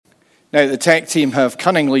Now, the tech team have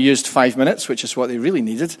cunningly used 5 minutes, which is what they really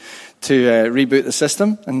needed, to reboot the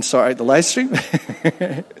system and sort out the live stream.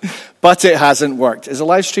 But it hasn't worked. Is the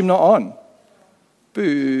live stream not on?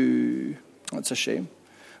 Boo. That's a shame.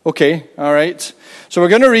 Okay, all right. So we're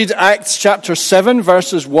going to read Acts chapter 7,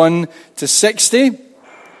 verses 1 to 60.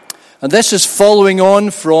 And this is following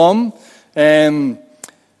on from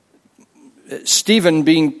Stephen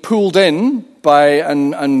being pulled in by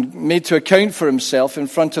and made to account for himself in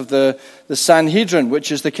front of the Sanhedrin,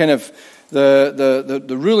 which is the kind of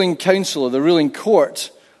the ruling council or the ruling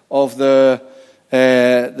court of the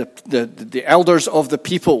elders of the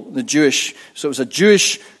people, the Jewish. So it was a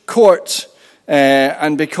Jewish court,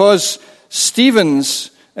 and because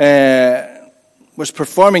Stephen's was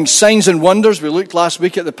performing signs and wonders. We looked last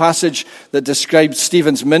week at the passage that described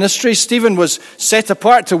Stephen's ministry. Stephen was set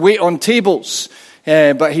apart to wait on tables,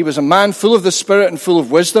 but he was a man full of the Spirit and full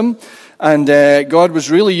of wisdom, and God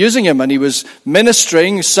was really using him, and he was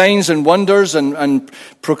ministering signs and wonders and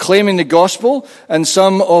proclaiming the gospel. And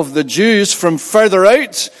some of the Jews from further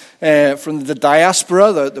out, from the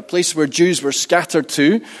diaspora, the place where Jews were scattered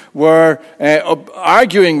to, were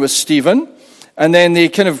arguing with Stephen. And then they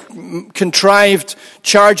kind of contrived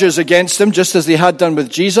charges against him, just as they had done with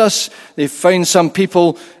Jesus. They found some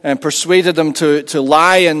people and persuaded them to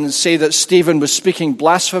lie and say that Stephen was speaking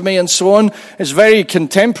blasphemy and so on. It's very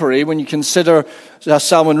contemporary when you consider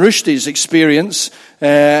Salman Rushdie's experience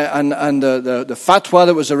and the fatwa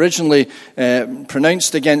that was originally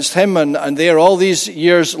pronounced against him. And there, all these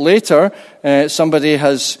years later, somebody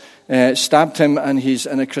has stabbed him and he's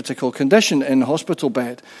in a critical condition in a hospital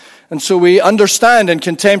bed. And so we understand in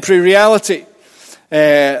contemporary reality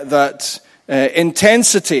that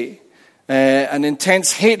intensity and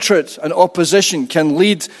intense hatred and opposition can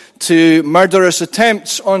lead to murderous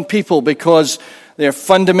attempts on people because they're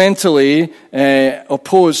fundamentally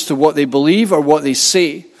opposed to what they believe or what they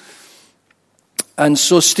say. And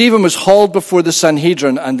so Stephen was hauled before the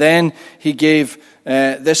Sanhedrin, and then he gave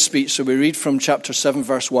this speech. So we read from chapter 7,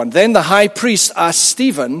 verse 1. Then the high priest asked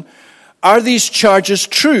Stephen, "Are these charges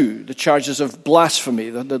true?" The charges of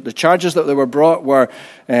blasphemy. The charges that they were brought were,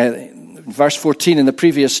 verse 14 in the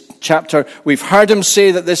previous chapter, "We've heard him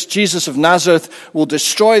say that this Jesus of Nazareth will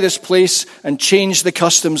destroy this place and change the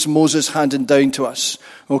customs Moses handed down to us."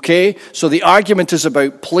 Okay? So the argument is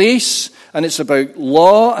about place, and it's about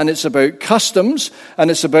law, and it's about customs,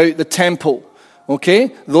 and it's about the temple.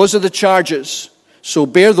 Okay? Those are the charges. So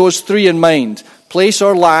bear those three in mind. Place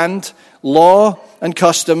or land, law and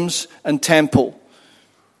customs, and temple.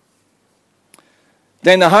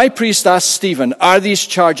 Then the high priest asked Stephen, "Are these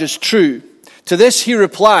charges true?" To this he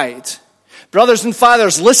replied, "Brothers and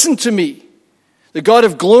fathers, listen to me. The God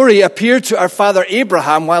of glory appeared to our father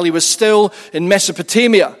Abraham while he was still in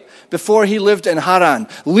Mesopotamia, before he lived in Haran.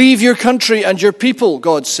 'Leave your country and your people,'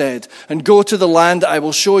 God said, 'and go to the land I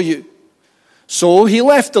will show you.' So he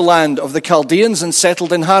left the land of the Chaldeans and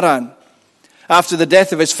settled in Haran. After the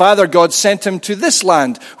death of his father, God sent him to this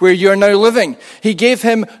land where you are now living. He gave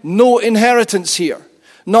him no inheritance here,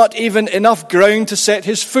 not even enough ground to set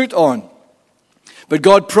his foot on. But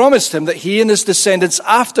God promised him that he and his descendants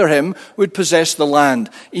after him would possess the land,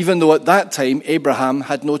 even though at that time Abraham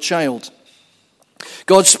had no child.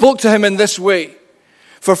 God spoke to him in this way.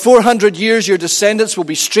 'For 400 years your descendants will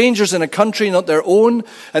be strangers in a country not their own,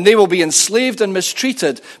 and they will be enslaved and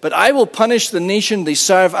mistreated, but I will punish the nation they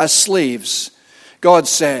serve as slaves,' God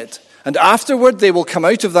said, 'and afterward they will come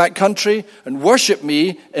out of that country and worship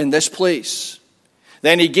me in this place.'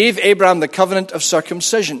 Then he gave Abraham the covenant of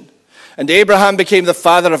circumcision. And Abraham became the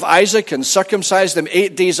father of Isaac and circumcised him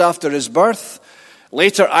 8 days after his birth.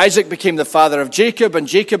 Later Isaac became the father of Jacob, and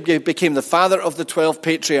Jacob became the father of the 12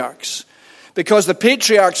 patriarchs. Because the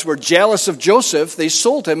patriarchs were jealous of Joseph, they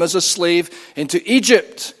sold him as a slave into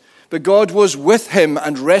Egypt. But God was with him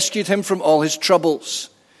and rescued him from all his troubles.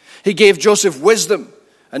 He gave Joseph wisdom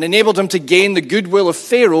and enabled him to gain the goodwill of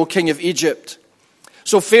Pharaoh, king of Egypt.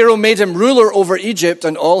 So Pharaoh made him ruler over Egypt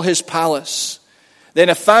and all his palace. Then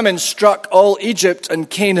a famine struck all Egypt and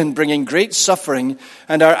Canaan, bringing great suffering,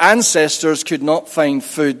 and our ancestors could not find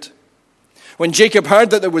food. When Jacob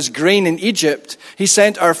heard that there was grain in Egypt, he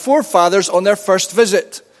sent our forefathers on their first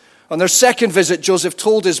visit. On their second visit, Joseph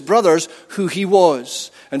told his brothers who he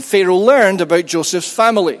was, and Pharaoh learned about Joseph's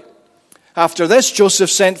family. After this, Joseph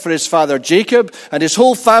sent for his father Jacob and his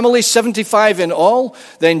whole family, 75 in all.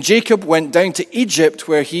 Then Jacob went down to Egypt,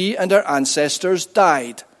 where he and our ancestors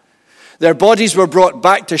died. Their bodies were brought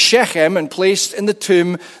back to Shechem and placed in the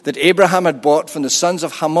tomb that Abraham had bought from the sons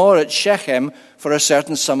of Hamor at Shechem for a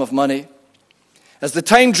certain sum of money. As the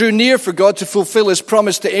time drew near for God to fulfill his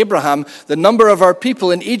promise to Abraham, the number of our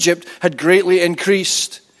people in Egypt had greatly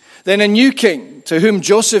increased. Then a new king, to whom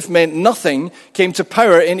Joseph meant nothing, came to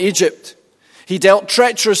power in Egypt. He dealt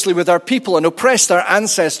treacherously with our people and oppressed our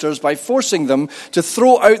ancestors by forcing them to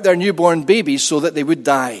throw out their newborn babies so that they would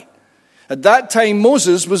die. At that time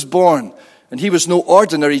Moses was born, and he was no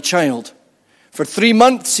ordinary child. For 3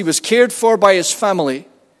 months he was cared for by his family.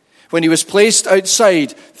 When he was placed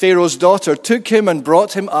outside, Pharaoh's daughter took him and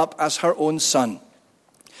brought him up as her own son.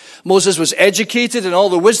 Moses was educated in all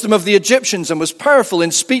the wisdom of the Egyptians and was powerful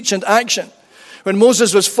in speech and action. When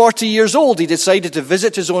Moses was 40 years old, he decided to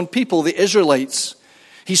visit his own people, the Israelites.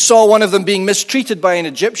 He saw one of them being mistreated by an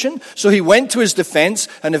Egyptian, so he went to his defense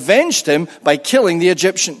and avenged him by killing the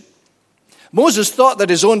Egyptian. Moses thought that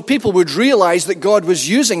his own people would realize that God was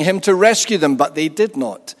using him to rescue them, but they did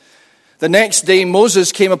not. The next day,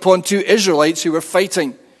 Moses came upon 2 Israelites who were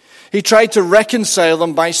fighting. He tried to reconcile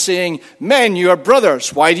them by saying, "Men, you are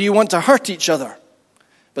brothers. Why do you want to hurt each other?"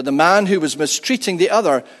 But the man who was mistreating the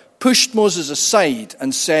other pushed Moses aside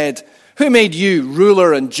and said, "Who made you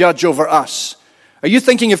ruler and judge over us? Are you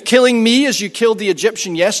thinking of killing me as you killed the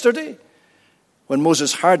Egyptian yesterday?" When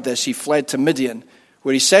Moses heard this, he fled to Midian,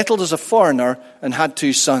 where he settled as a foreigner and had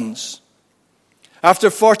 2 sons.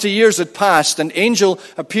 After 40 years had passed, an angel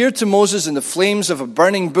appeared to Moses in the flames of a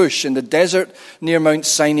burning bush in the desert near Mount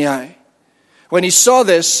Sinai. When he saw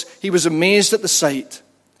this, he was amazed at the sight.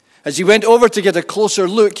 As he went over to get a closer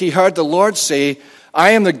look, he heard the Lord say,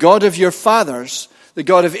 "I am the God of your fathers, the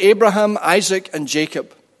God of Abraham, Isaac, and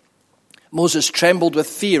Jacob." Moses trembled with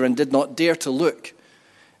fear and did not dare to look.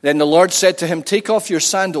 Then the Lord said to him, "Take off your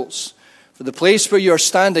sandals, for the place where you are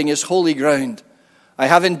standing is holy ground. I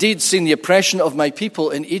have indeed seen the oppression of my people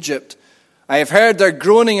in Egypt. I have heard their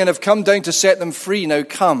groaning and have come down to set them free. Now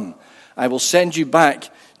come, I will send you back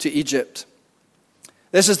to Egypt."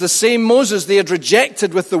 This is the same Moses they had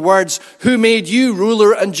rejected with the words, "Who made you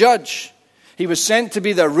ruler and judge?" He was sent to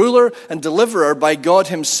be their ruler and deliverer by God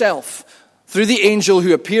himself through the angel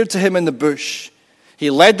who appeared to him in the bush. He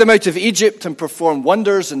led them out of Egypt and performed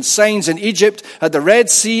wonders and signs in Egypt, at the Red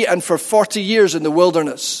Sea, and for 40 years in the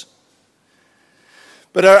wilderness.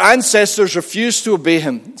 But our ancestors refused to obey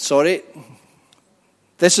him.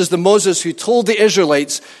 This is the Moses who told the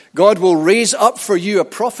Israelites, "God will raise up for you a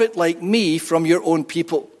prophet like me from your own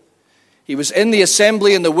people." He was in the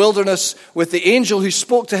assembly in the wilderness with the angel who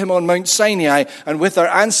spoke to him on Mount Sinai and with our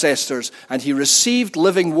ancestors, and he received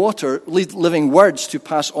living words to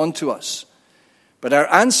pass on to us. But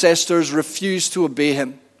our ancestors refused to obey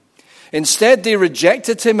him. Instead, they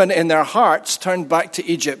rejected him and in their hearts turned back to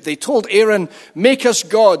Egypt. They told Aaron, "Make us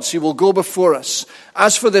gods who will go before us.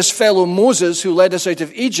 As for this fellow Moses who led us out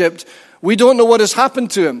of Egypt, we don't know what has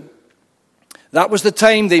happened to him." That was the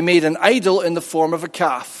time they made an idol in the form of a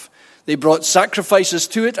calf. They brought sacrifices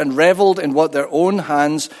to it and reveled in what their own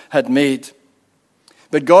hands had made.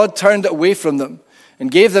 But God turned away from them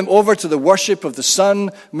and gave them over to the worship of the sun,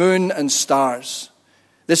 moon, and stars.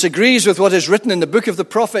 This agrees with what is written in the book of the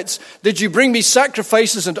prophets. "Did you bring me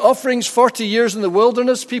sacrifices and offerings 40 years in the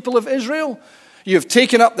wilderness, people of Israel? You have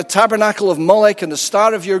taken up the tabernacle of Molech and the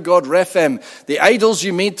star of your god Rephaim, the idols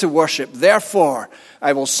you made to worship. Therefore,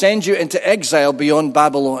 I will send you into exile beyond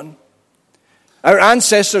Babylon." Our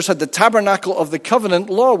ancestors had the tabernacle of the covenant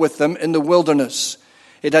law with them in the wilderness.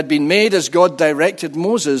 It had been made as God directed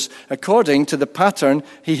Moses according to the pattern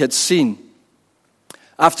he had seen.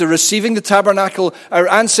 After receiving the tabernacle, our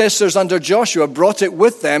ancestors under Joshua brought it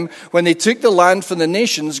with them when they took the land from the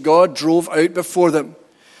nations God drove out before them.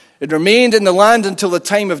 It remained in the land until the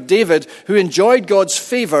time of David, who enjoyed God's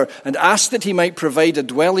favor and asked that he might provide a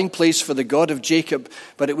dwelling place for the God of Jacob.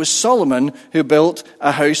 But it was Solomon who built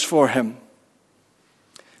a house for him.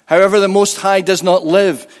 However, the Most High does not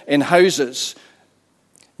live in houses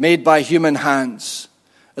made by human hands.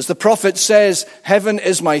 As the prophet says, "Heaven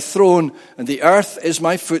is my throne and the earth is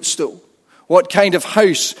my footstool. What kind of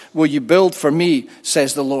house will you build for me,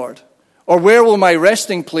 says the Lord? Or where will my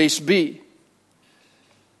resting place be?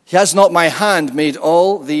 Has not my hand made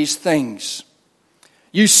all these things?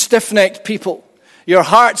 You stiff-necked people, your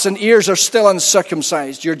hearts and ears are still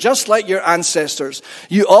uncircumcised. You're just like your ancestors.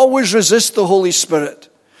 You always resist the Holy Spirit.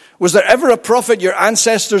 Was there ever a prophet your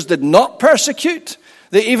ancestors did not persecute?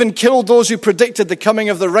 They even killed those who predicted the coming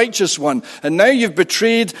of the righteous one, and now you've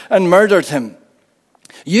betrayed and murdered him.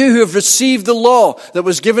 You who have received the law that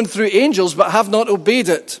was given through angels but have not obeyed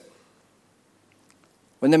it."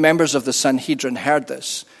 When the members of the Sanhedrin heard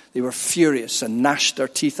this, they were furious and gnashed their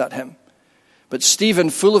teeth at him. But Stephen,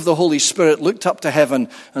 full of the Holy Spirit, looked up to heaven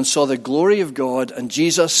and saw the glory of God and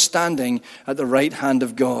Jesus standing at the right hand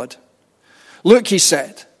of God. Look, he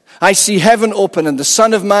said, I see heaven open and the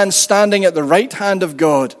Son of Man standing at the right hand of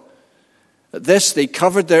God. At this, they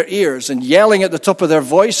covered their ears, and yelling at the top of their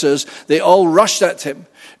voices, they all rushed at him,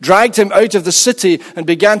 dragged him out of the city, and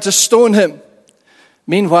began to stone him.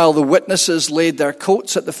 Meanwhile, the witnesses laid their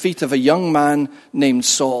coats at the feet of a young man named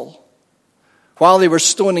Saul. While they were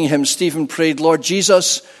stoning him, Stephen prayed, Lord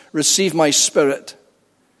Jesus, receive my spirit.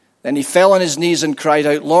 Then he fell on his knees and cried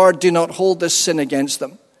out, Lord, do not hold this sin against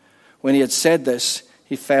them. When he had said this,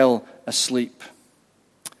 he fell asleep.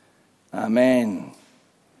 Amen.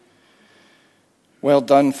 Well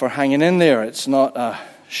done for hanging in there. It's not a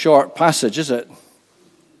short passage, is it?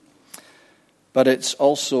 But it's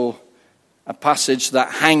also a passage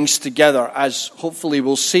that hangs together, as hopefully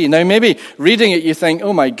we'll see. Now, maybe reading it, you think,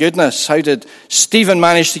 oh my goodness, how did Stephen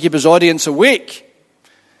manage to keep his audience awake?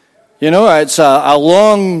 You know, it's a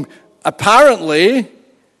long, apparently,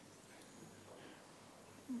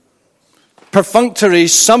 perfunctory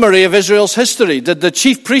summary of Israel's history. Did the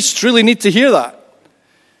chief priests really need to hear that?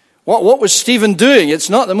 What was Stephen doing? It's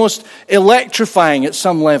not the most electrifying at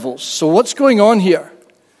some levels. So what's going on here?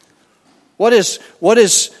 What is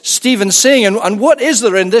Stephen saying? And what is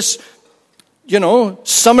there in this,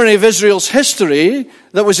 summary of Israel's history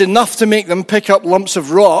that was enough to make them pick up lumps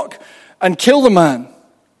of rock and kill the man?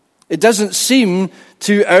 It doesn't seem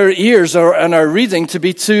to our ears and our reading to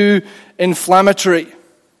be too inflammatory.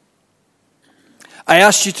 I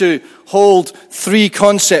asked you to hold 3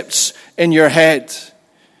 concepts in your head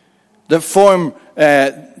that form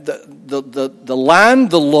the land,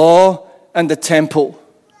 the law, and the temple.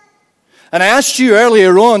 And I asked you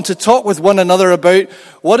earlier on to talk with one another about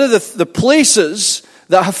what are the places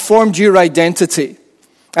that have formed your identity.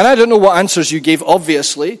 And I don't know what answers you gave,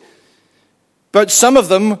 obviously, but some of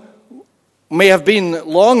them may have been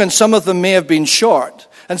long and some of them may have been short.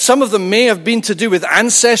 And some of them may have been to do with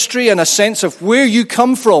ancestry and a sense of where you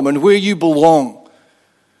come from and where you belong.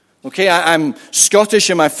 Okay, I'm Scottish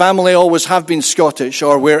and my family always have been Scottish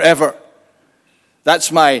or wherever.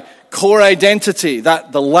 That's my core identity,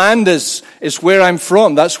 that the land is where I'm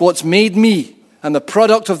from. That's what's made me and the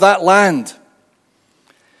product of that land.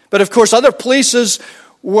 But of course, other places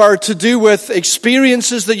were to do with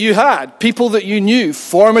experiences that you had, people that you knew,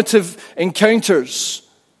 formative encounters,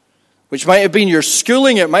 which might have been your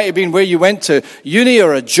schooling, it might have been where you went to uni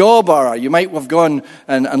or a job, or you might have gone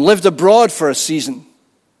and lived abroad for a season.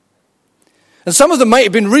 And some of them might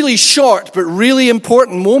have been really short but really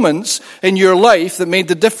important moments in your life that made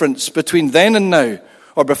the difference between then and now,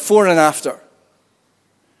 or before and after.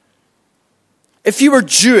 If you were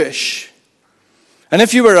Jewish, and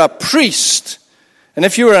if you were a priest, and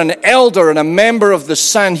if you were an elder and a member of the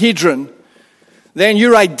Sanhedrin, then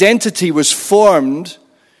your identity was formed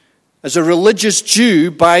as a religious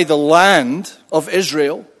Jew by the land of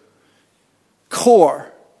Israel. Core.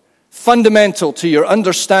 Fundamental to your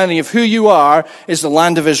understanding of who you are is the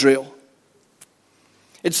land of Israel.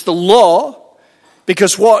 It's the law,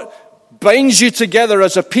 because what binds you together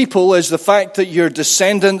as a people is the fact that you're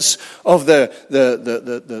descendants of the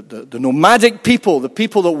nomadic people, the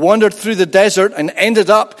people that wandered through the desert and ended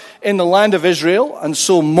up in the land of Israel. And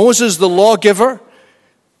so Moses, the lawgiver,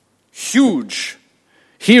 huge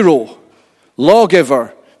hero,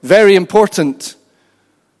 lawgiver, very important.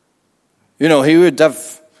 He would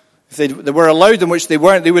have, if they were allowed, in which they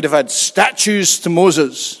weren't, they would have had statues to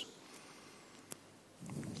Moses.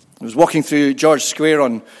 I was walking through George Square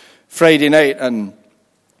on Friday night, and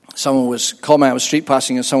I was street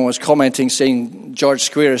passing, and someone was commenting, saying George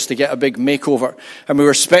Square is to get a big makeover. And we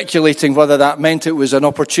were speculating whether that meant it was an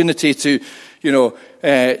opportunity to,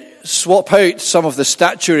 swap out some of the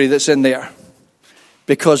statuary that's in there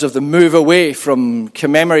because of the move away from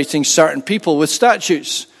commemorating certain people with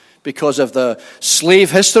statues, because of the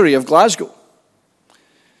slave history of Glasgow.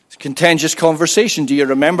 It's a contentious conversation. Do you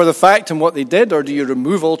remember the fact and what they did, or do you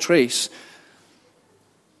remove all trace?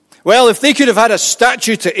 Well, if they could have had a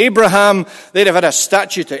statue to Abraham, they'd have had a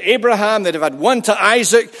statue to Abraham, they'd have had one to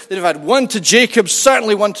Isaac, they'd have had one to Jacob,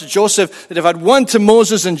 certainly one to Joseph, they'd have had one to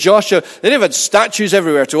Moses and Joshua, they'd have had statues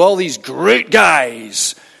everywhere to all these great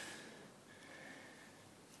guys.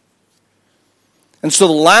 And so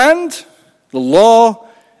the land, the law,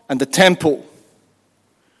 and the temple.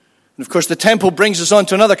 And of course, the temple brings us on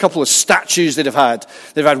to another couple of statues they'd have had.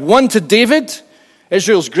 They've had one to David,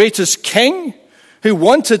 Israel's greatest king, who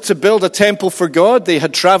wanted to build a temple for God. They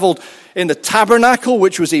had traveled in the tabernacle,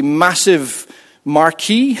 which was a massive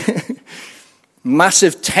marquee,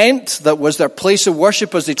 massive tent that was their place of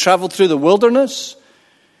worship as they traveled through the wilderness.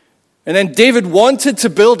 And then David wanted to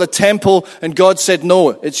build a temple, and God said, no,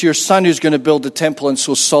 it's your son who's going to build the temple, and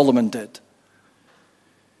so Solomon did.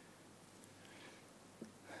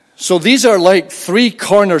 So these are like 3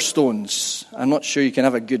 cornerstones. I'm not sure you can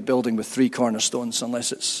have a good building with 3 cornerstones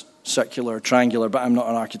unless it's circular or triangular, but I'm not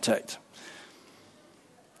an architect.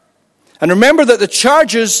 And remember that the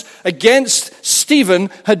charges against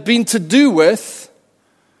Stephen had been to do with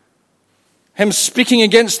him speaking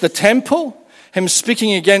against the temple, him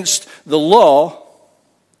speaking against the law,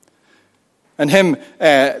 and him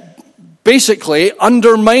basically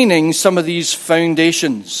undermining some of these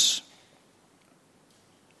foundations.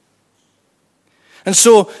 And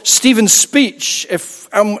so Stephen's speech,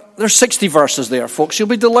 there's 60 verses there, folks. You'll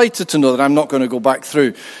be delighted to know that I'm not going to go back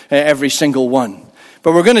through every single one.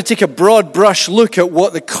 But we're going to take a broad brush look at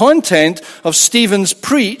what the content of Stephen's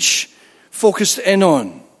preach focused in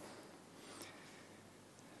on.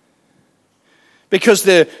 Because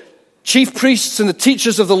the chief priests and the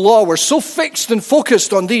teachers of the law were so fixed and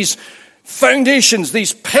focused on these foundations,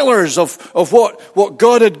 these pillars of what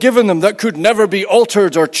God had given them that could never be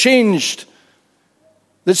altered or changed,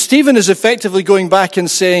 that Stephen is effectively going back and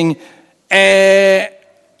saying, I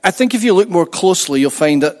think if you look more closely, you'll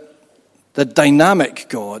find that the dynamic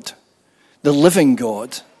God, the living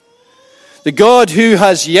God, the God who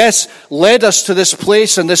has, yes, led us to this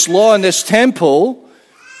place and this law and this temple,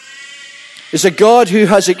 is a God who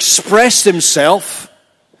has expressed himself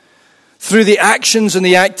through the actions and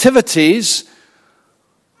the activities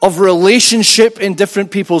of relationship in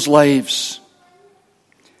different people's lives.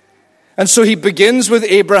 And so he begins with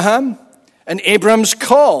Abraham and Abram's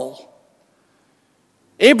call.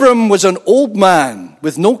 Abram was an old man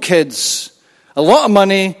with no kids, a lot of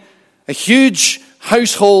money, a huge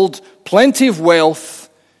household, plenty of wealth,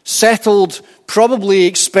 settled, probably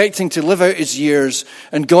expecting to live out his years.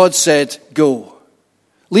 And God said, go.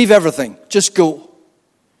 Leave everything. Just go.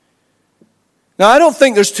 Now, I don't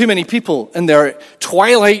think there's too many people in their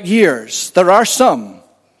twilight years. There are some.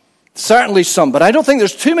 Certainly some. But I don't think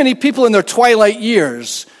there's too many people in their twilight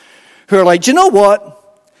years who are like, do you know what?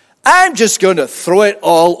 I'm just going to throw it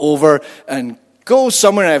all over and go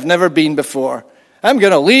somewhere I've never been before. I'm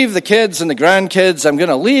going to leave the kids and the grandkids. I'm going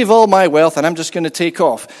to leave all my wealth and I'm just going to take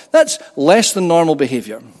off. That's less than normal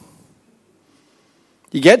behavior.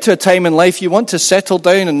 You get to a time in life you want to settle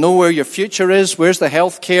down and know where your future is. Where's the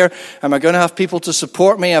health care? Am I going to have people to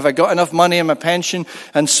support me? Have I got enough money in my pension?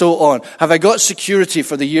 And so on. Have I got security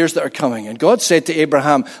for the years that are coming? And God said to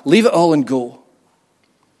Abraham, leave it all and go.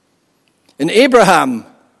 And Abraham,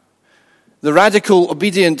 the radical,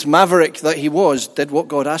 obedient maverick that he was, did what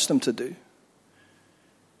God asked him to do.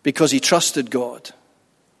 Because he trusted God.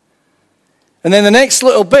 And then the next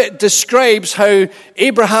little bit describes how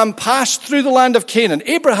Abraham passed through the land of Canaan.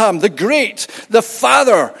 Abraham, the great, the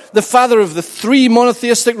father of the 3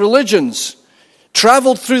 monotheistic religions,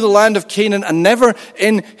 traveled through the land of Canaan, and never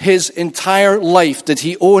in his entire life did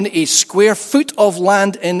he own a square foot of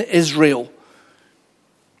land in Israel.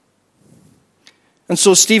 And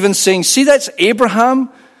so Stephen's saying, see, that's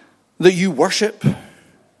Abraham that you worship.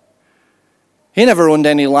 He never owned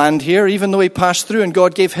any land here, even though he passed through and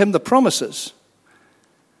God gave him the promises.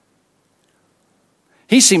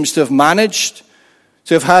 He seems to have managed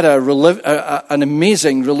to have had an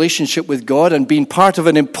amazing relationship with God and been part of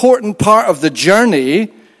an important part of the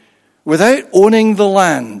journey without owning the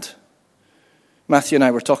land. Matthew and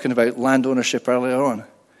I were talking about land ownership earlier on.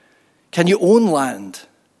 Can you own land?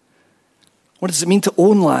 What does it mean to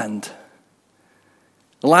own land?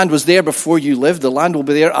 The land was there before you lived. The land will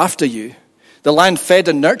be there after you. The land fed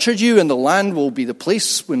and nurtured you, and the land will be the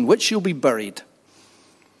place in which you'll be buried.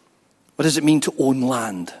 What does it mean to own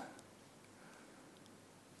land?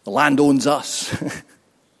 The land owns us.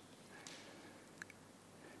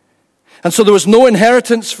 And so there was no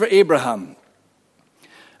inheritance for Abraham.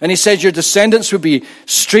 And he said your descendants would be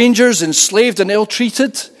strangers, enslaved and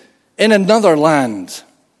ill-treated in another land.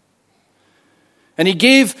 And he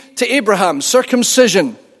gave to Abraham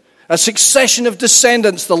circumcision, a succession of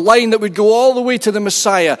descendants, the line that would go all the way to the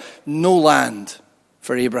Messiah. No land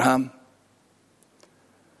for Abraham.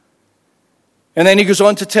 And then he goes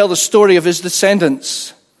on to tell the story of his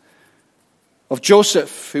descendants, of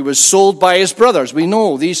Joseph, who was sold by his brothers. We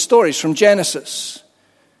know these stories from Genesis.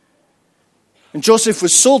 And Joseph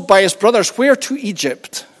was sold by his brothers where? To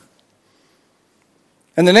Egypt.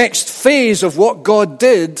 And the next phase of what God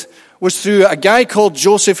did was through a guy called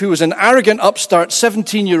Joseph, who was an arrogant upstart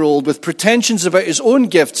 17-year-old with pretensions about his own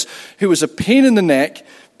gifts, who was a pain in the neck,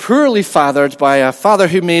 poorly fathered by a father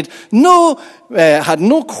who had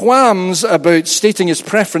no qualms about stating his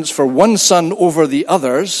preference for one son over the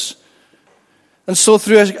others. And so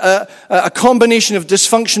through a combination of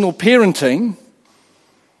dysfunctional parenting,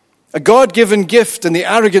 a God-given gift and the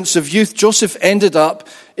arrogance of youth, Joseph ended up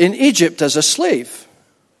in Egypt as a slave.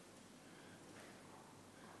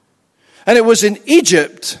 And it was in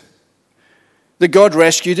Egypt that God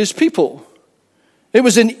rescued his people. It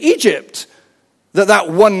was in Egypt that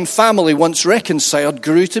one family, once reconciled,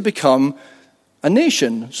 grew to become a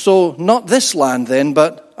nation. So not this land then,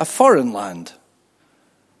 but a foreign land.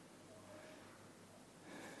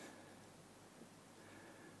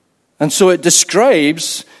 And so it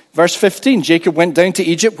describes, verse 15, Jacob went down to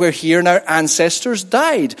Egypt where he and our ancestors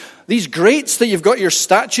died. These greats that you've got your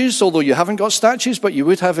statues, although you haven't got statues, but you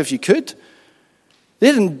would have if you could.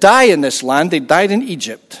 They didn't die in this land, they died in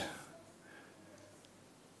Egypt.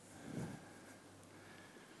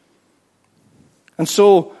 And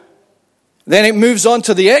so then it moves on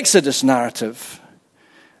to the Exodus narrative.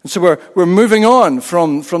 And so we're moving on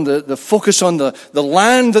from the focus on the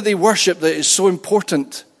land that they worship that is so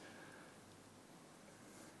important.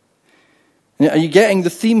 Are you getting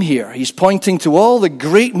the theme here? He's pointing to all the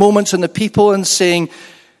great moments in the people and saying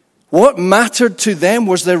what mattered to them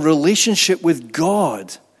was their relationship with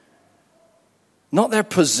God, not their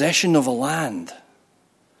possession of a land.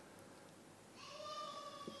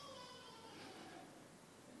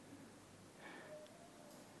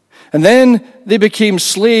 And then they became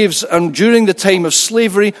slaves, and during the time of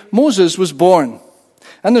slavery, Moses was born.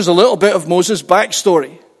 And there's a little bit of Moses'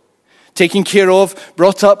 backstory. Taken care of,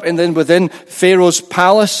 brought up, and then within Pharaoh's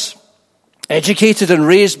palace, educated and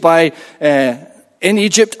raised in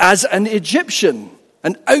Egypt as an Egyptian,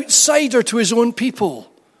 an outsider to his own people.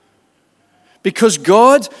 Because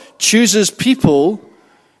God chooses people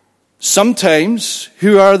sometimes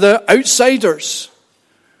who are the outsiders.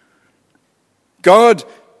 God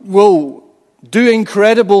will do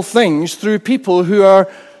incredible things through people who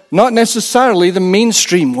are not necessarily the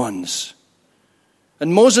mainstream ones.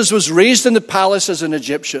 And Moses was raised in the palace as an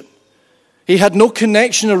Egyptian. He had no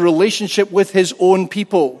connection or relationship with his own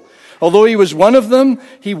people. Although he was one of them,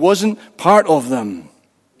 he wasn't part of them.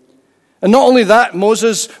 And not only that,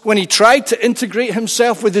 Moses, when he tried to integrate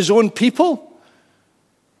himself with his own people,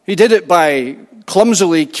 he did it by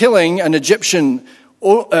clumsily killing an Egyptian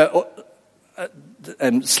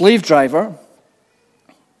slave driver.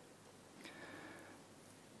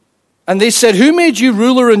 And they said, "Who made you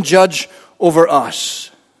ruler and judge over us?"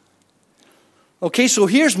 Okay, so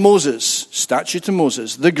here's Moses, statue to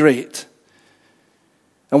Moses, the great.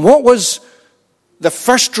 And what was the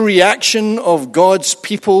first reaction of God's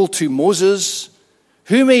people to Moses?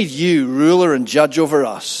 "Who made you ruler and judge over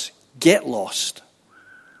us?" Get lost.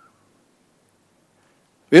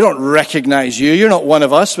 We don't recognize you. You're not one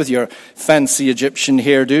of us with your fancy Egyptian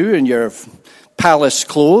hairdo and your palace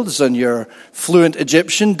clothes and your fluent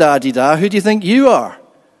Egyptian da-di-da. Who do you think you are?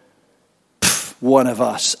 One of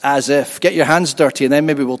us, as if. Get your hands dirty and then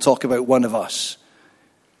maybe we'll talk about one of us.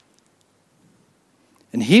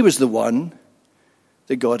 And he was the one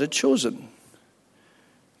that God had chosen.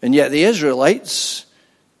 And yet the Israelites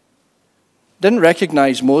didn't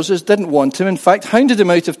recognize Moses, didn't want him. In fact, hounded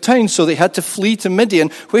him out of town, so they had to flee to Midian,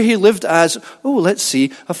 where he lived as,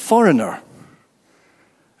 a foreigner,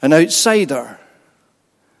 an outsider.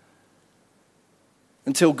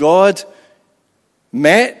 Until God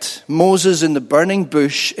met Moses in the burning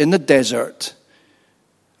bush in the desert.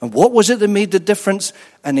 And what was it that made the difference?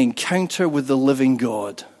 An encounter with the living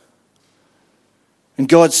God. And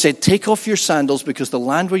God said, "Take off your sandals because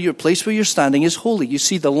the place where you're standing is holy." You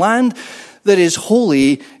see, the land that is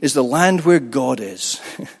holy is the land where God is.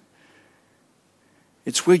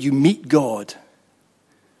 It's where you meet God.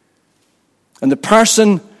 And the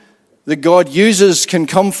person that God uses can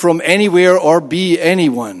come from anywhere or be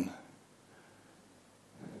anyone.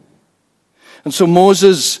 And so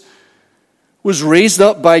Moses was raised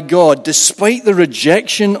up by God despite the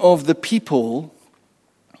rejection of the people.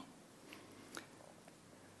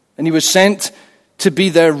 And he was sent to be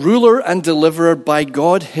their ruler and deliverer by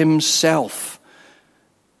God himself.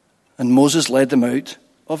 And Moses led them out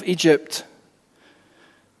of Egypt.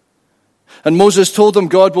 And Moses told them,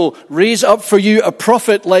 "God will raise up for you a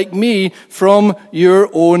prophet like me from your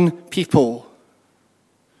own people."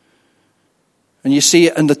 And you see,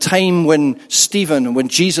 in the time when Stephen and when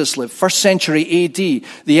Jesus lived, 1st century AD,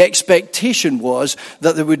 the expectation was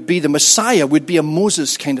that the Messiah would be a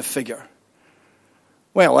Moses kind of figure.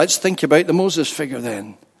 Well, let's think about the Moses figure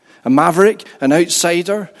then. A maverick, an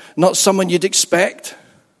outsider, not someone you'd expect.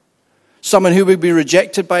 Someone who would be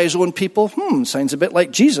rejected by his own people. Sounds a bit like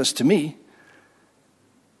Jesus to me.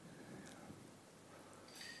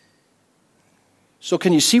 So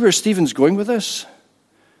can you see where Stephen's going with this?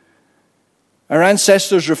 Our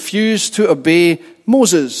ancestors refused to obey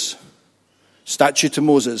Moses, statue to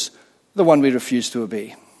Moses, the one we refuse to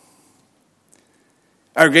obey.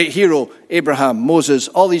 Our great hero, Abraham, Moses,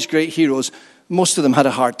 all these great heroes, most of them had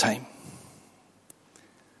a hard time.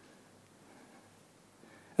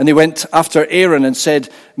 And they went after Aaron and said,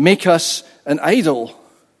 "Make us an idol."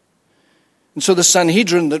 And so the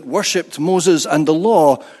Sanhedrin that worshipped Moses and the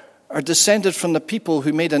law are descended from the people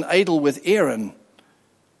who made an idol with Aaron.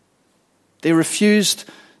 They refused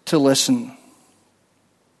to listen.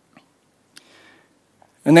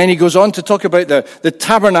 And then he goes on to talk about the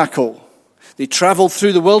tabernacle. They traveled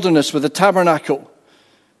through the wilderness with the tabernacle.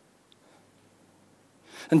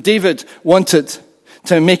 And David wanted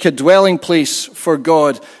to make a dwelling place for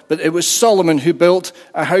God, but it was Solomon who built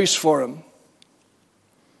a house for him.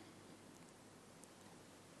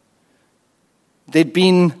 They'd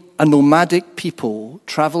been a nomadic people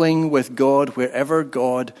traveling with God wherever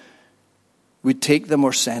God would take them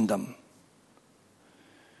or send them.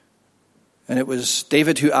 And it was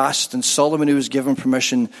David who asked and Solomon who was given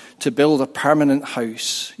permission to build a permanent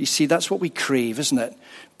house. You see, that's what we crave, isn't it?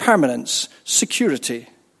 Permanence, security.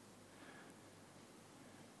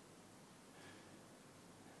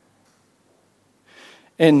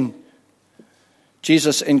 In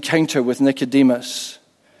Jesus' encounter with Nicodemus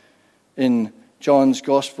in John's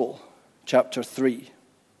Gospel, chapter 3.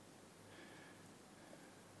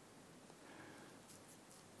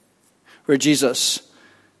 Where Jesus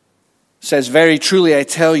says, "Very truly I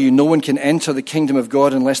tell you, no one can enter the kingdom of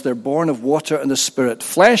God unless they're born of water and the Spirit.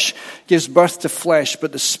 Flesh gives birth to flesh,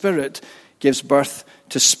 but the Spirit gives birth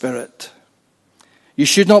to spirit. You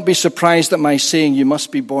should not be surprised at my saying you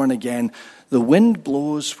must be born again. The wind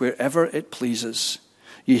blows wherever it pleases.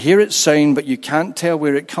 You hear its sound, but you can't tell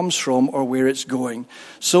where it comes from or where it's going.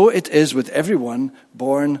 So it is with everyone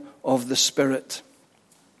born of the Spirit."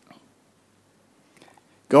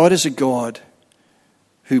 God is a God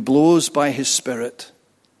who blows by his Spirit.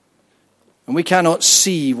 And we cannot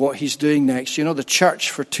see what he's doing next. You know, the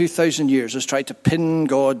church for 2,000 years has tried to pin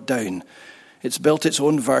God down. It's built its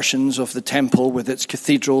own versions of the temple with its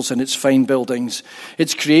cathedrals and its fine buildings.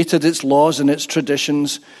 It's created its laws and its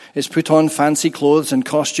traditions. It's put on fancy clothes and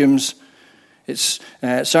costumes. It's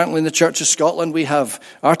certainly in the Church of Scotland we have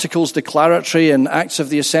articles declaratory and acts of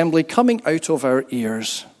the assembly coming out of our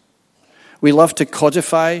ears. We love to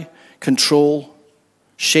codify, control,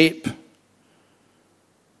 shape,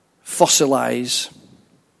 fossilize,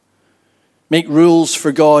 make rules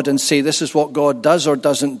for God and say this is what God does or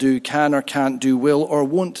doesn't do, can or can't do, will or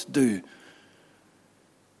won't do.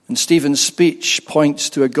 And Stephen's speech points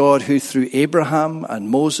to a God who through Abraham and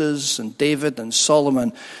Moses and David and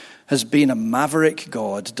Solomon has been a maverick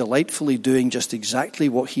God, delightfully doing just exactly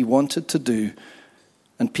what he wanted to do,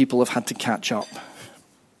 and people have had to catch up.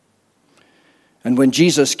 And when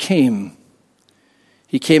Jesus came,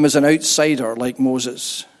 he came as an outsider like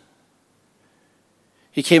Moses.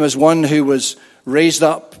 He came as one who was raised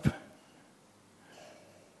up,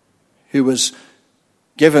 who was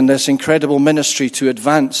given this incredible ministry to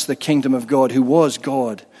advance the kingdom of God, who was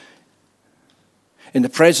God in the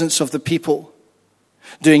presence of the people,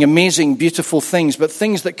 doing amazing, beautiful things, but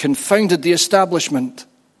things that confounded the establishment,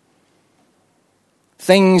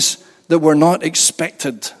 things that were not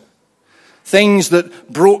expected, things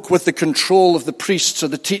that broke with the control of the priests or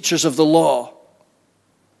the teachers of the law.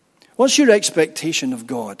 What's your expectation of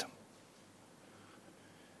God?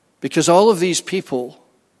 Because all of these people,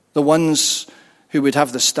 the ones who would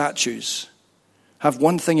have the statues, have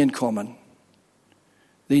one thing in common.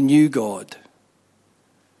 They knew God.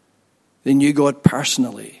 They knew God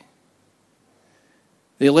personally.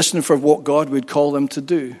 They listened for what God would call them to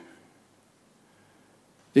do.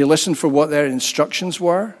 They listened for what their instructions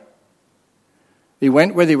were. They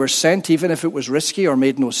went where they were sent, even if it was risky or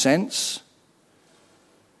made no sense.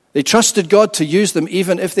 They trusted God to use them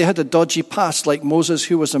even if they had a dodgy past, like Moses,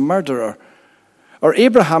 who was a murderer. Or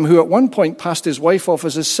Abraham, who at one point passed his wife off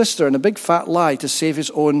as his sister in a big fat lie to save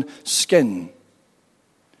his own skin.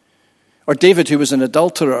 Or David, who was an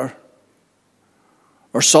adulterer.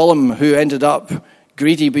 Or Solomon, who ended up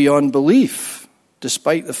greedy beyond belief,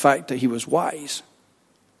 despite the fact that he was wise.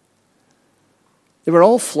 They were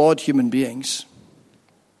all flawed human beings.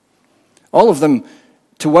 All of them,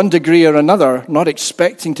 to one degree or another, not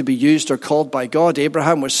expecting to be used or called by God.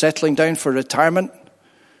 Abraham was settling down for retirement.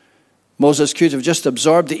 Moses could have just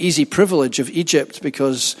absorbed the easy privilege of Egypt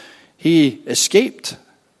because he escaped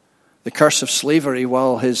the curse of slavery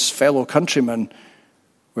while his fellow countrymen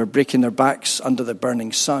were breaking their backs under the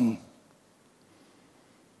burning sun.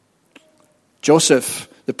 Joseph,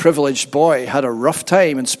 the privileged boy, had a rough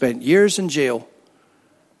time and spent years in jail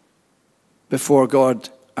before God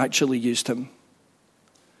actually used him.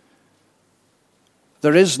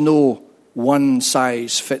 There is no one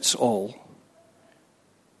size fits all.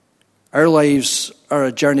 Our lives are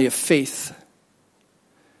a journey of faith.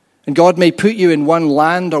 And God may put you in one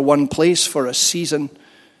land or one place for a season,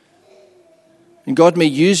 And God may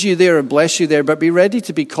use you there and bless you there, but be ready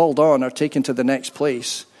to be called on or taken to the next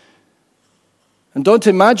place. And don't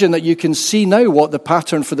imagine that you can see now what the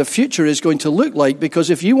pattern for the future is going to look like, because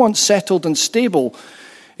if you want settled and stable,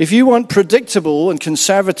 if you want predictable and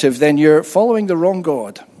conservative, then you're following the wrong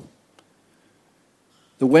God.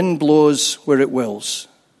 The wind blows where it wills.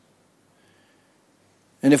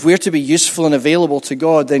 And if we're to be useful and available to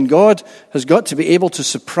God, then God has got to be able to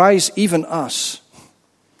surprise even us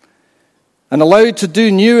and allowed to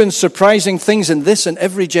do new and surprising things in this and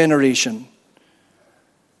every generation.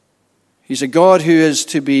 He's a God who is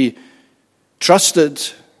to be trusted,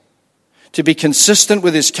 to be consistent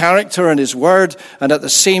with his character and his word, and at the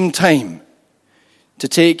same time to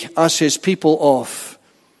take us, his people, off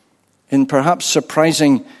in perhaps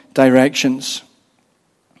surprising directions.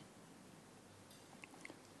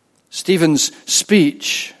 Stephen's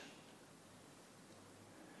speech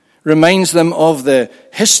reminds them of the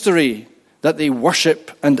history that they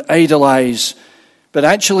worship and idolize. But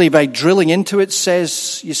actually, by drilling into it,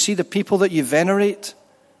 says, you see the people that you venerate?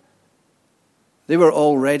 They were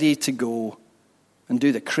all ready to go and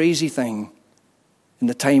do the crazy thing in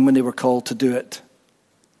the time when they were called to do it.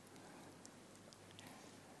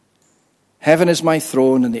 Heaven is my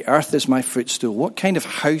throne and the earth is my footstool. What kind of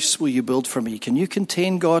house will you build for me? Can you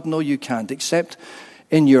contain God? No, you can't, except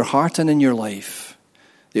in your heart and in your life.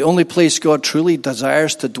 The only place God truly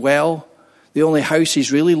desires to dwell, the only house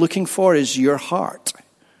he's really looking for, is your heart,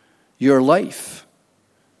 your life.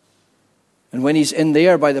 And when he's in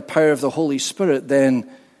there by the power of the Holy Spirit, then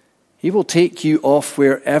he will take you off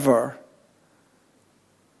wherever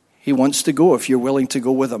he wants to go if you're willing to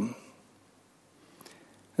go with him.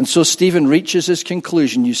 And so Stephen reaches his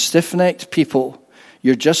conclusion. You stiff-necked people,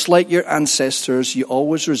 you're just like your ancestors. You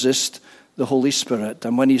always resist the Holy Spirit.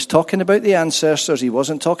 And when he's talking about the ancestors, he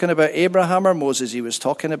wasn't talking about Abraham or Moses. He was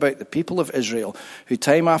talking about the people of Israel who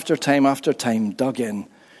time after time after time dug in,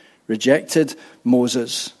 rejected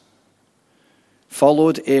Moses,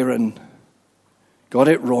 followed Aaron, got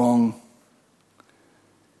it wrong.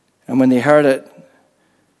 And when they heard it,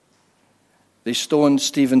 they stoned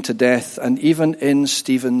Stephen to death. And even in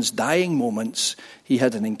Stephen's dying moments, he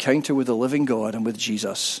had an encounter with the living God and with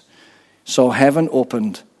Jesus. Saw heaven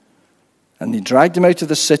opened. And they dragged him out of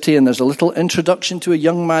the city, and there's a little introduction to a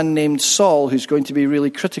young man named Saul who's going to be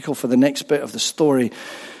really critical for the next bit of the story.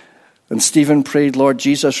 And Stephen prayed, Lord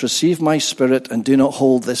Jesus, receive my spirit and do not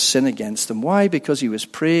hold this sin against them. Why? Because he was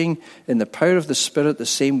praying in the power of the Spirit the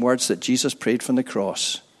same words that Jesus prayed from the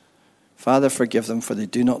cross. Father, forgive them, for they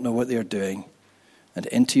do not know what they are doing. And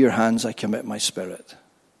into your hands I commit my spirit.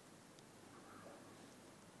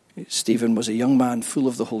 Stephen was a young man full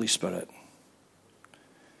of the Holy Spirit.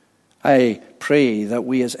 I pray that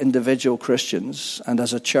we as individual Christians and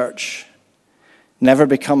as a church never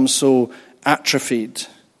become so atrophied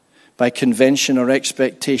by convention or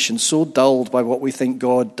expectation, so dulled by what we think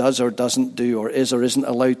God does or doesn't do, or is or isn't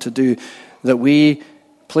allowed to do, that we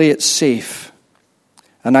play it safe.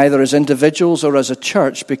 And either as individuals or as a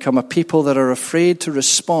church become a people that are afraid to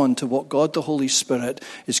respond to what God the Holy Spirit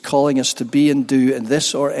is calling us to be and do in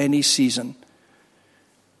this or any season.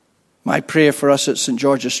 My prayer for us at St.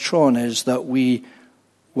 George's Tron is that we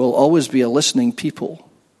will always be a listening people,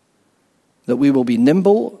 that we will be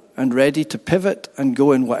nimble and ready to pivot and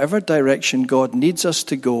go in whatever direction God needs us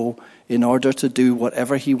to go in order to do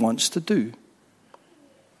whatever he wants to do.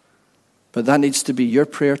 But that needs to be your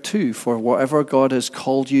prayer too, for whatever God has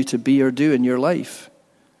called you to be or do in your life.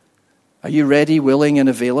 Are you ready, willing, and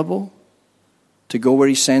available to go where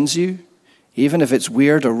he sends you, even if it's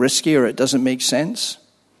weird or risky or it doesn't make sense?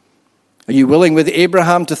 Are you willing with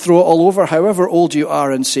Abraham to throw it all over, however old you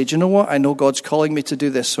are, and say, do you know what? I know God's calling me to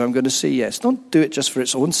do this, so I'm going to say yes. Don't do it just for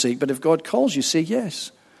its own sake, but if God calls you, say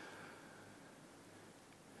yes.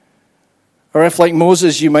 Or if, like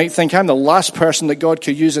Moses, you might think, I'm the last person that God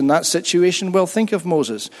could use in that situation, well, think of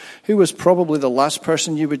Moses, who was probably the last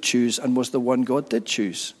person you would choose and was the one God did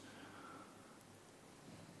choose.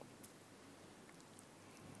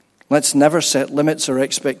 Let's never set limits or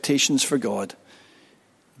expectations for God,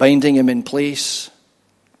 binding him in place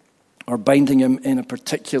or binding him in a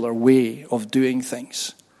particular way of doing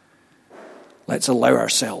things. Let's allow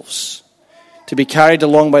ourselves to be carried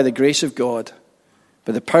along by the grace of God,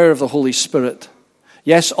 by the power of the Holy Spirit.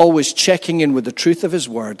 Yes, always checking in with the truth of his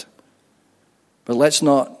word, but let's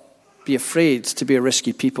not be afraid to be a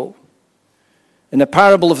risky people. In the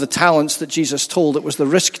parable of the talents that Jesus told, it was the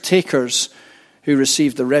risk takers who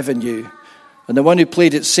received the revenue, and the one who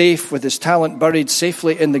played it safe with his talent buried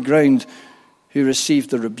safely in the ground who received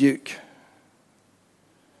the rebuke.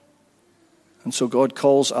 And so God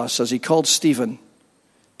calls us, as he called Stephen,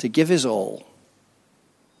 to give his all,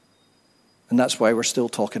 And that's why we're still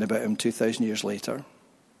talking about him 2,000 years later.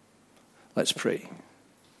 Let's pray.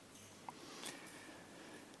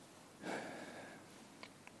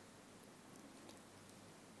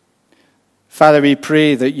 Father, we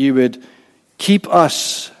pray that you would keep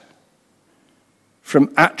us from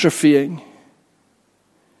atrophying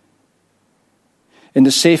in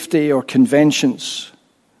the safety or conventions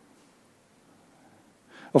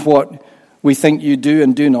of what we think you do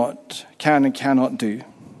and do not, can and cannot do.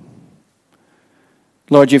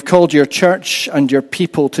 Lord, you've called your church and your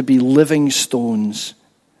people to be living stones,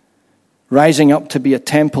 rising up to be a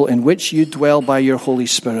temple in which you dwell by your Holy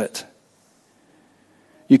Spirit.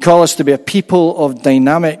 You call us to be a people of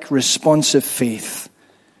dynamic, responsive faith,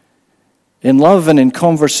 in love and in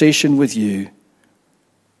conversation with you,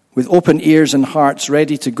 with open ears and hearts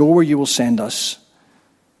ready to go where you will send us,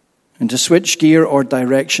 and to switch gear or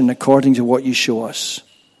direction according to what you show us.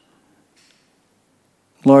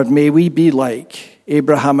 Lord, may we be like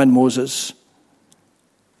Abraham and Moses.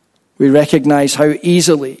 We recognize how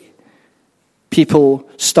easily people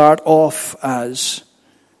start off as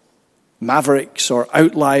mavericks or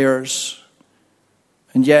outliers,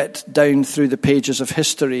 and yet down through the pages of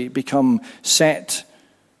history become set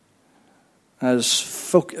as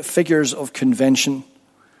figures of convention.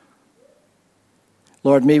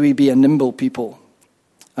 Lord, may we be a nimble people,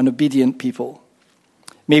 an obedient people.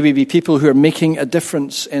 May we be people who are making a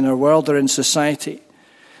difference in our world or in society.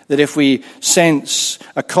 That if we sense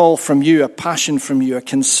a call from you, a passion from you, a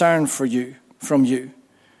concern for you, from you,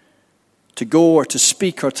 to go or to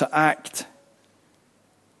speak or to act,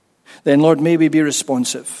 then, Lord, may we be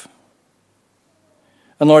responsive.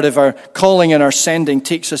 And Lord, if our calling and our sending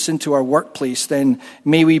takes us into our workplace, then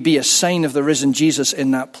may we be a sign of the risen Jesus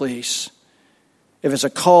in that place. If it's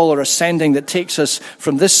a call or a sending that takes us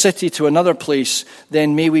from this city to another place,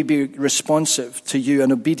 then may we be responsive to you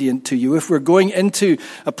and obedient to you. If we're going into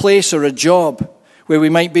a place or a job where we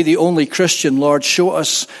might be the only Christian, Lord, show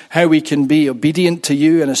us how we can be obedient to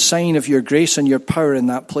you and a sign of your grace and your power in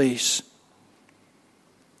that place.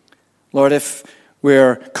 Lord, if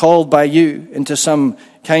we're called by you into some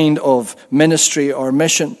kind of ministry or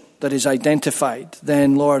mission that is identified,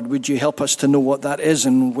 then, Lord, would you help us to know what that is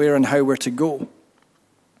and where and how we're to go?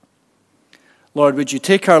 Lord, would you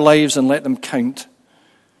take our lives and let them count?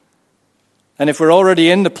 And if we're already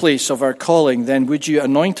in the place of our calling, then would you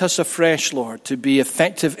anoint us afresh, Lord, to be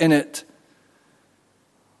effective in it?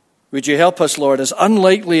 Would you help us, Lord, as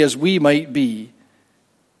unlikely as we might be,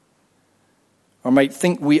 or might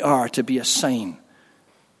think we are, to be a sign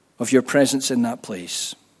of your presence in that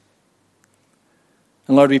place.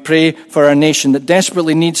 And Lord, we pray for our nation that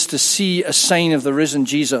desperately needs to see a sign of the risen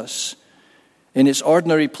Jesus in its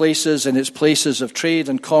ordinary places, in its places of trade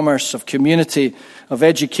and commerce, of community, of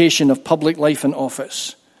education, of public life and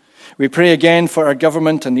office. We pray again for our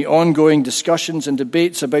government and the ongoing discussions and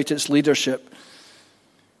debates about its leadership.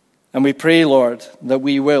 And we pray, Lord, that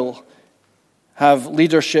we will have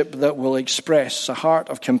leadership that will express a heart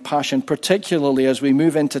of compassion, particularly as we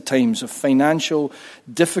move into times of financial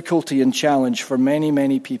difficulty and challenge for many,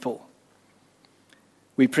 many people.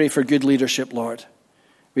 We pray for good leadership, Lord.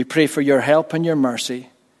 We pray for your help and your mercy,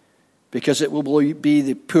 because it will be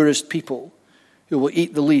the poorest people who will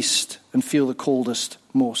eat the least and feel the coldest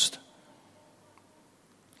most.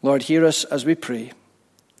 Lord, hear us as we pray.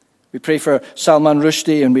 We pray for Salman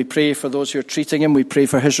Rushdie, and we pray for those who are treating him. We pray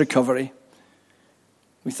for his recovery.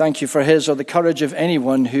 We thank you for his or the courage of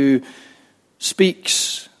anyone who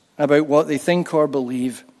speaks about what they think or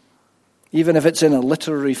believe, even if it's in a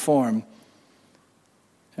literary form.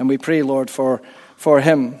 And we pray, Lord, for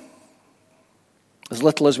him. As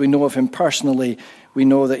little as we know of him personally, we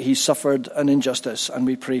know that he suffered an injustice, and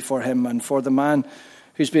we pray for him and for the man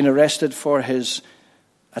who's been arrested for his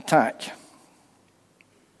attack.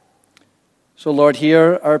 So, Lord,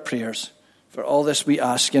 hear our prayers. For all this we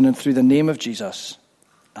ask in and through the name of Jesus.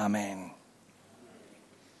 Amen.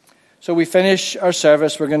 So we finish our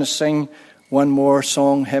service. We're going to sing one more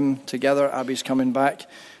song, hymn together. Abby's coming back.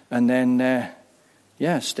 And then,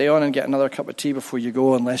 stay on and get another cup of tea before you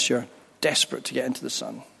go, unless you're desperate to get into the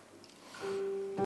sun.